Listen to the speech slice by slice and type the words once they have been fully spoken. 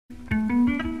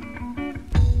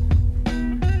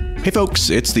Hey folks,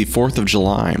 it's the 4th of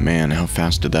July. Man, how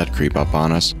fast did that creep up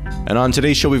on us? And on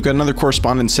today's show, we've got another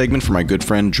correspondence segment from my good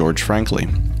friend George Frankly.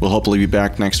 We'll hopefully be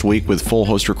back next week with full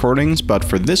host recordings, but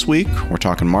for this week, we're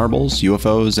talking marbles,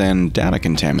 UFOs, and data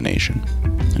contamination.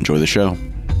 Enjoy the show.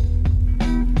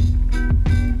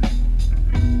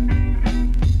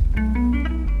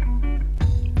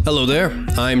 Hello there,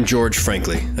 I'm George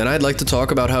Frankly, and I'd like to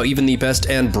talk about how even the best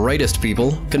and brightest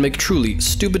people can make truly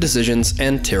stupid decisions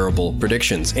and terrible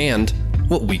predictions, and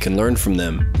what we can learn from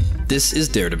them. This is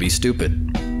Dare to be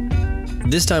Stupid.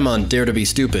 This time on Dare to be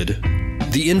Stupid,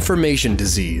 the information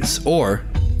disease, or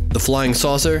the flying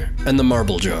saucer and the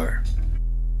marble jar.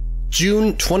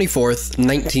 June 24th,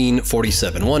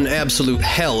 1947. One absolute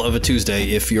hell of a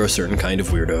Tuesday if you're a certain kind of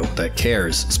weirdo that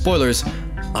cares. Spoilers,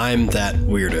 I'm that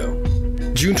weirdo.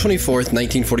 June 24th,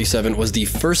 1947 was the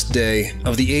first day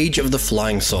of the age of the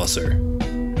flying saucer.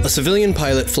 A civilian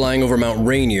pilot flying over Mount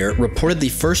Rainier reported the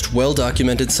first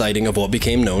well-documented sighting of what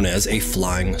became known as a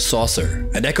flying saucer,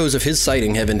 and echoes of his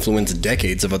sighting have influenced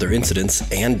decades of other incidents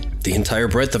and the entire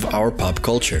breadth of our pop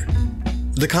culture.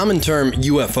 The common term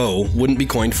UFO wouldn't be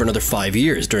coined for another 5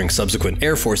 years during subsequent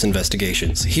Air Force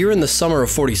investigations. Here in the summer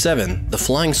of '47, the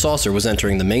flying saucer was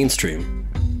entering the mainstream.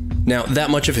 Now, that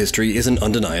much of history is an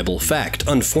undeniable fact.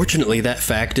 Unfortunately, that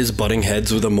fact is butting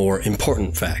heads with a more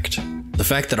important fact. The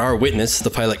fact that our witness,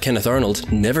 the pilot Kenneth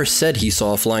Arnold, never said he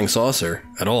saw a flying saucer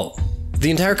at all.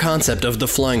 The entire concept of the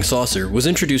flying saucer was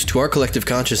introduced to our collective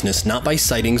consciousness not by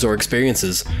sightings or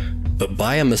experiences, but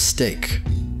by a mistake.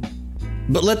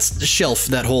 But let's shelf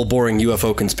that whole boring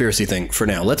UFO conspiracy thing for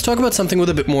now. Let's talk about something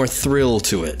with a bit more thrill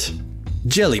to it.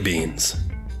 Jelly beans.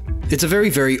 It's a very,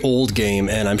 very old game,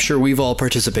 and I'm sure we've all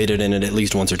participated in it at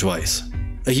least once or twice.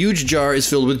 A huge jar is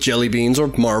filled with jelly beans, or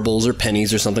marbles, or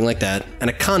pennies, or something like that, and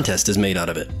a contest is made out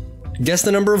of it. Guess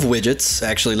the number of widgets.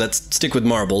 Actually, let's stick with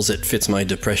marbles, it fits my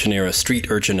Depression-era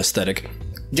street urchin aesthetic.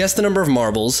 Guess the number of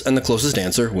marbles, and the closest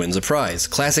answer wins a prize.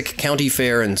 Classic county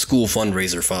fair and school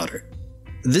fundraiser fodder.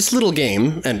 This little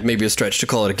game, and maybe a stretch to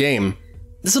call it a game,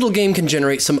 this little game can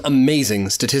generate some amazing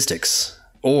statistics.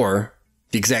 Or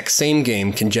the exact same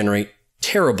game can generate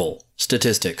terrible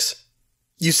statistics.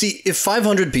 You see, if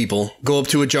 500 people go up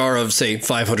to a jar of, say,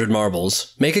 500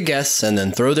 marbles, make a guess, and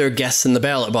then throw their guess in the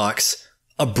ballot box,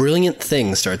 a brilliant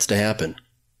thing starts to happen.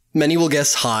 Many will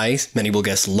guess high, many will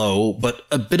guess low, but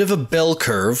a bit of a bell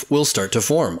curve will start to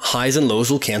form. Highs and lows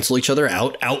will cancel each other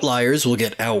out, outliers will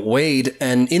get outweighed,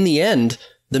 and in the end,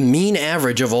 the mean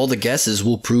average of all the guesses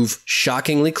will prove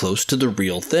shockingly close to the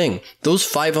real thing. Those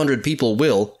 500 people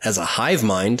will, as a hive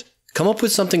mind, come up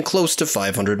with something close to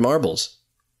 500 marbles.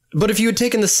 But if you had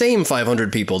taken the same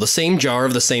 500 people, the same jar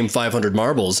of the same 500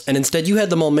 marbles, and instead you had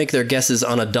them all make their guesses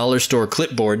on a dollar store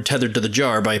clipboard tethered to the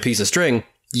jar by a piece of string,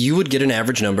 you would get an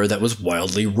average number that was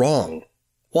wildly wrong.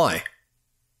 Why?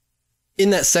 In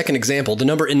that second example, the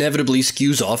number inevitably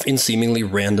skews off in seemingly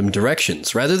random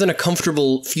directions. Rather than a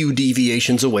comfortable few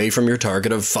deviations away from your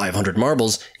target of 500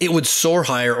 marbles, it would soar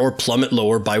higher or plummet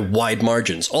lower by wide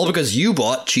margins, all because you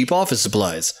bought cheap office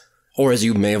supplies. Or as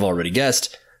you may have already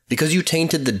guessed, because you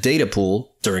tainted the data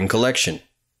pool during collection.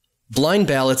 Blind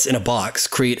ballots in a box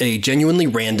create a genuinely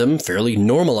random, fairly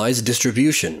normalized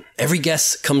distribution. Every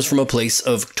guess comes from a place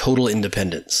of total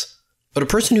independence. But a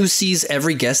person who sees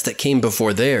every guess that came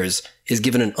before theirs is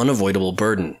given an unavoidable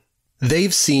burden.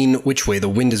 They've seen which way the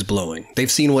wind is blowing.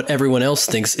 They've seen what everyone else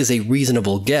thinks is a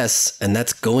reasonable guess, and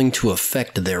that's going to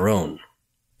affect their own.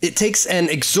 It takes an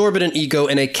exorbitant ego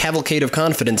and a cavalcade of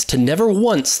confidence to never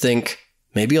once think,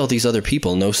 maybe all these other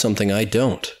people know something I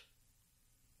don't.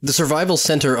 The survival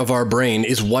center of our brain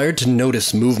is wired to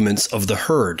notice movements of the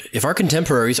herd. If our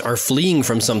contemporaries are fleeing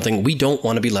from something, we don't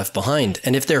want to be left behind.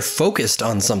 And if they're focused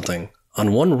on something,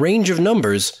 on one range of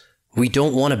numbers, we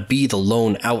don't want to be the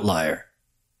lone outlier.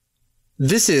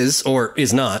 This is, or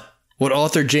is not, what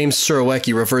author James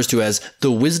Surowiecki refers to as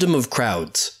the wisdom of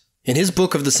crowds. In his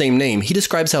book of the same name, he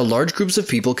describes how large groups of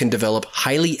people can develop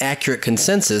highly accurate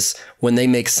consensus when they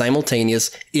make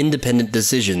simultaneous, independent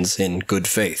decisions in good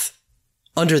faith.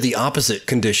 Under the opposite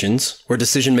conditions, where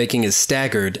decision-making is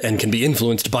staggered and can be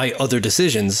influenced by other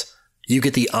decisions, you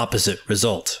get the opposite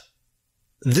result.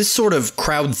 This sort of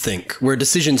crowdthink, where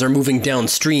decisions are moving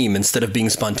downstream instead of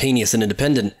being spontaneous and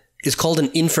independent, is called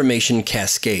an information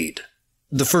cascade.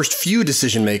 The first few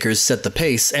decision makers set the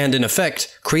pace and, in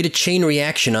effect, create a chain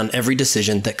reaction on every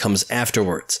decision that comes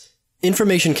afterwards.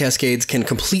 Information cascades can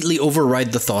completely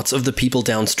override the thoughts of the people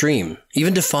downstream,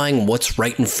 even defying what's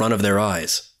right in front of their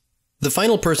eyes. The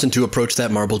final person to approach that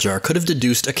marble jar could have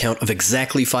deduced a count of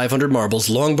exactly 500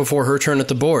 marbles long before her turn at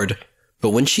the board, but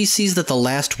when she sees that the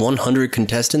last 100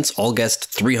 contestants all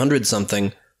guessed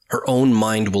 300-something, her own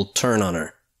mind will turn on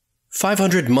her.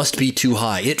 500 must be too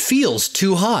high. It feels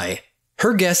too high.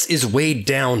 Her guess is weighed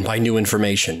down by new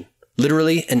information.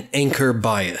 Literally an anchor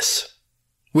bias.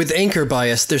 With anchor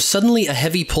bias, there's suddenly a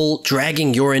heavy pull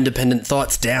dragging your independent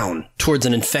thoughts down towards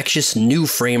an infectious new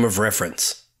frame of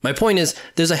reference. My point is,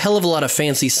 there's a hell of a lot of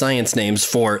fancy science names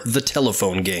for the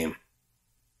telephone game.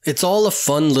 It's all a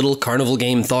fun little carnival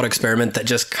game thought experiment that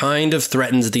just kind of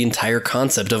threatens the entire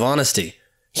concept of honesty.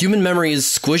 Human memory is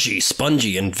squishy,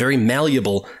 spongy, and very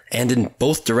malleable, and in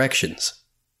both directions.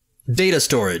 Data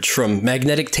storage, from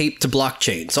magnetic tape to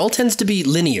blockchains, all tends to be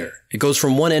linear. It goes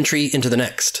from one entry into the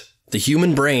next. The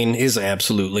human brain is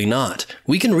absolutely not.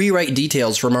 We can rewrite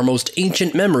details from our most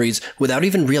ancient memories without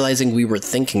even realizing we were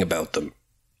thinking about them.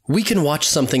 We can watch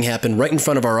something happen right in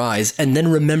front of our eyes and then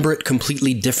remember it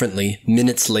completely differently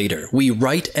minutes later. We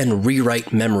write and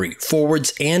rewrite memory,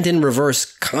 forwards and in reverse,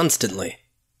 constantly.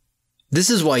 This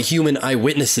is why human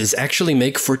eyewitnesses actually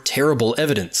make for terrible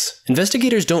evidence.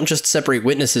 Investigators don't just separate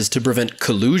witnesses to prevent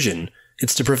collusion,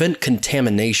 it's to prevent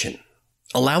contamination.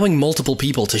 Allowing multiple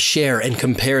people to share and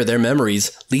compare their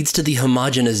memories leads to the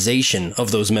homogenization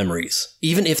of those memories,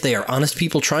 even if they are honest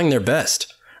people trying their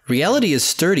best. Reality is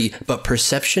sturdy, but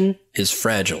perception is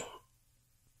fragile.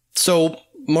 So,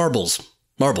 marbles,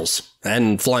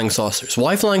 and flying saucers.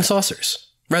 Why flying saucers?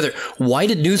 Rather, why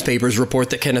did newspapers report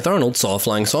that Kenneth Arnold saw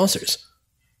flying saucers?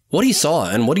 What he saw,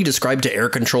 and what he described to air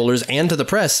controllers and to the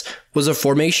press, was a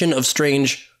formation of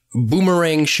strange,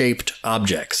 boomerang-shaped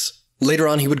objects. Later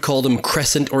on, he would call them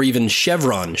crescent or even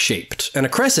chevron-shaped. And a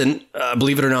crescent,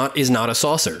 believe it or not, is not a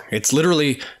saucer. It's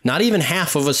literally not even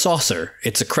half of a saucer.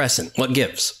 It's a crescent. What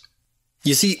gives?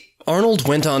 You see, Arnold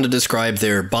went on to describe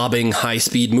their bobbing,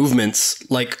 high-speed movements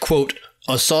like, quote,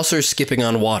 a saucer skipping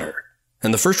on water.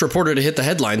 And the first reporter to hit the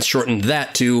headlines shortened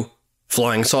that to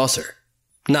flying saucer.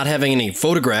 Not having any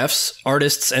photographs,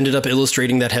 artists ended up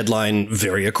illustrating that headline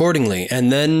very accordingly.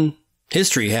 And then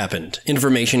history happened.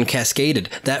 Information cascaded.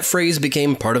 That phrase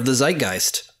became part of the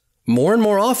zeitgeist. More and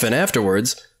more often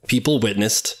afterwards, people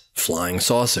witnessed flying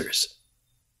saucers.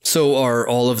 So are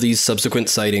all of these subsequent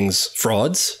sightings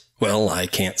frauds? Well, I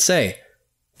can't say.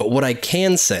 But what I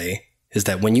can say is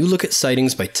that when you look at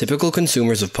sightings by typical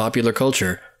consumers of popular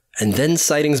culture, and then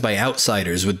sightings by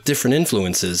outsiders with different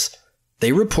influences,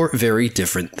 they report very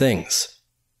different things.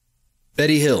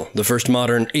 Betty Hill, the first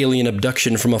modern alien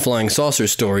abduction from a flying saucer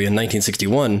story in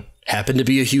 1961, happened to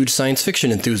be a huge science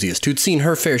fiction enthusiast who'd seen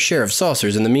her fair share of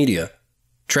saucers in the media.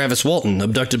 Travis Walton,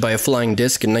 abducted by a flying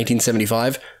disc in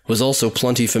 1975, was also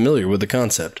plenty familiar with the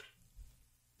concept.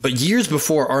 But years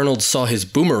before Arnold saw his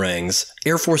boomerangs,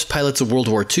 Air Force pilots of World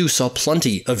War II saw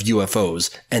plenty of UFOs,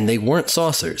 and they weren't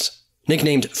saucers.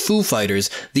 Nicknamed Foo Fighters,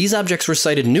 these objects were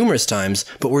sighted numerous times,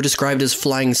 but were described as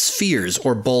flying spheres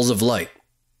or balls of light.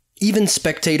 Even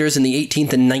spectators in the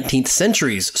 18th and 19th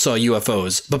centuries saw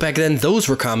UFOs, but back then those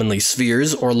were commonly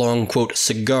spheres or long, quote,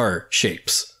 cigar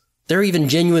shapes. There are even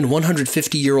genuine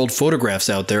 150-year-old photographs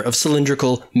out there of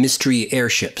cylindrical mystery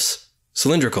airships.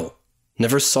 Cylindrical,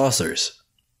 never saucers.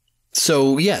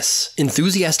 So yes,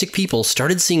 enthusiastic people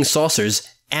started seeing saucers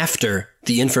after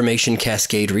the information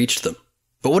cascade reached them.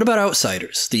 But what about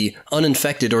outsiders, the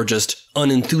uninfected or just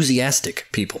unenthusiastic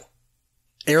people?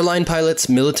 Airline pilots,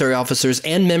 military officers,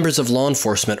 and members of law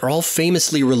enforcement are all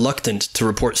famously reluctant to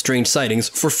report strange sightings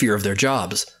for fear of their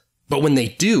jobs. But when they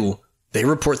do, they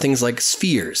report things like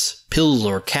spheres, pill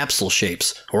or capsule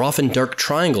shapes, or often dark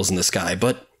triangles in the sky,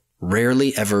 but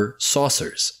rarely ever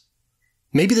saucers.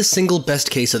 Maybe the single best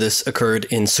case of this occurred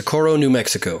in Socorro, New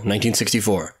Mexico,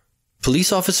 1964.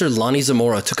 Police officer Lonnie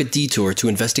Zamora took a detour to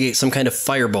investigate some kind of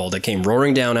fireball that came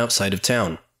roaring down outside of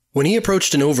town. When he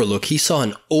approached an overlook, he saw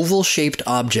an oval-shaped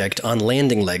object on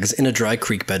landing legs in a dry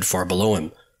creek bed far below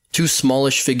him. Two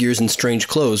smallish figures in strange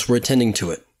clothes were attending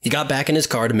to it. He got back in his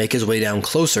car to make his way down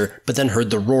closer, but then heard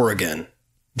the roar again.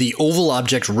 The oval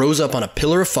object rose up on a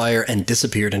pillar of fire and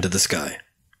disappeared into the sky.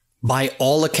 By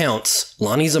all accounts,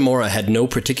 Lonnie Zamora had no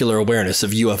particular awareness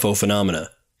of UFO phenomena.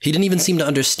 He didn't even seem to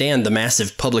understand the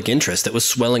massive public interest that was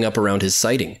swelling up around his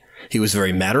sighting. He was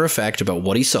very matter-of-fact about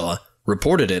what he saw,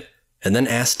 reported it, and then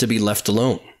asked to be left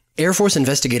alone. Air Force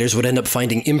investigators would end up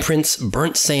finding imprints,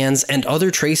 burnt sands, and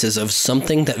other traces of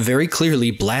something that very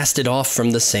clearly blasted off from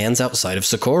the sands outside of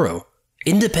Socorro.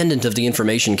 Independent of the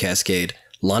information cascade,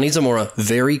 Lonnie Zamora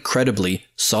very credibly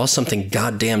saw something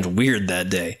goddamned weird that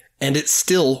day, and it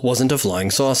still wasn't a flying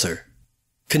saucer.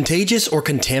 Contagious or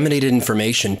contaminated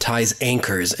information ties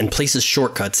anchors and places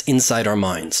shortcuts inside our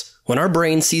minds. When our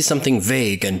brain sees something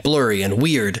vague and blurry and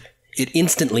weird, it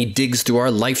instantly digs through our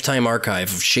lifetime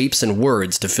archive of shapes and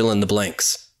words to fill in the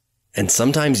blanks. And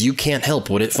sometimes you can't help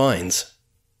what it finds.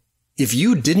 If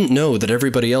you didn't know that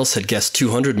everybody else had guessed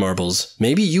 200 marbles,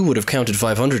 maybe you would have counted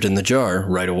 500 in the jar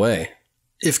right away.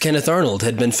 If Kenneth Arnold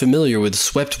had been familiar with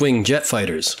swept-wing jet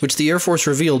fighters, which the Air Force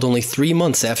revealed only 3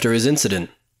 months after his incident,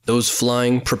 those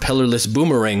flying, propellerless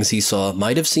boomerangs he saw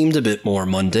might have seemed a bit more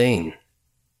mundane.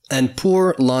 And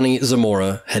poor Lonnie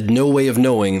Zamora had no way of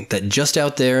knowing that just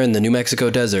out there in the New Mexico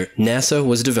desert, NASA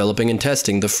was developing and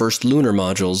testing the first lunar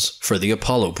modules for the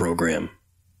Apollo program.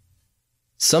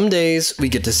 Some days we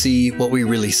get to see what we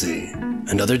really see,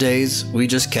 and other days we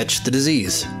just catch the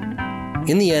disease.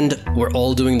 In the end, we're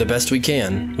all doing the best we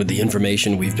can with the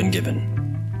information we've been given.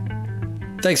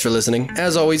 Thanks for listening.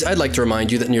 As always, I'd like to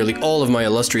remind you that nearly all of my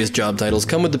illustrious job titles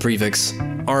come with the prefix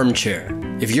armchair.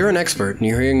 If you're an expert and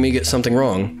you're hearing me get something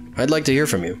wrong, I'd like to hear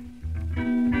from you.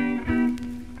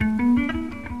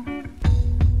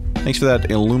 Thanks for that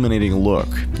illuminating look.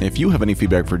 If you have any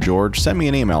feedback for George, send me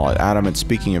an email at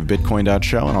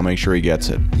adam@speakingofbitcoin.show and I'll make sure he gets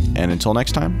it. And until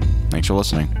next time, thanks for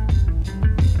listening.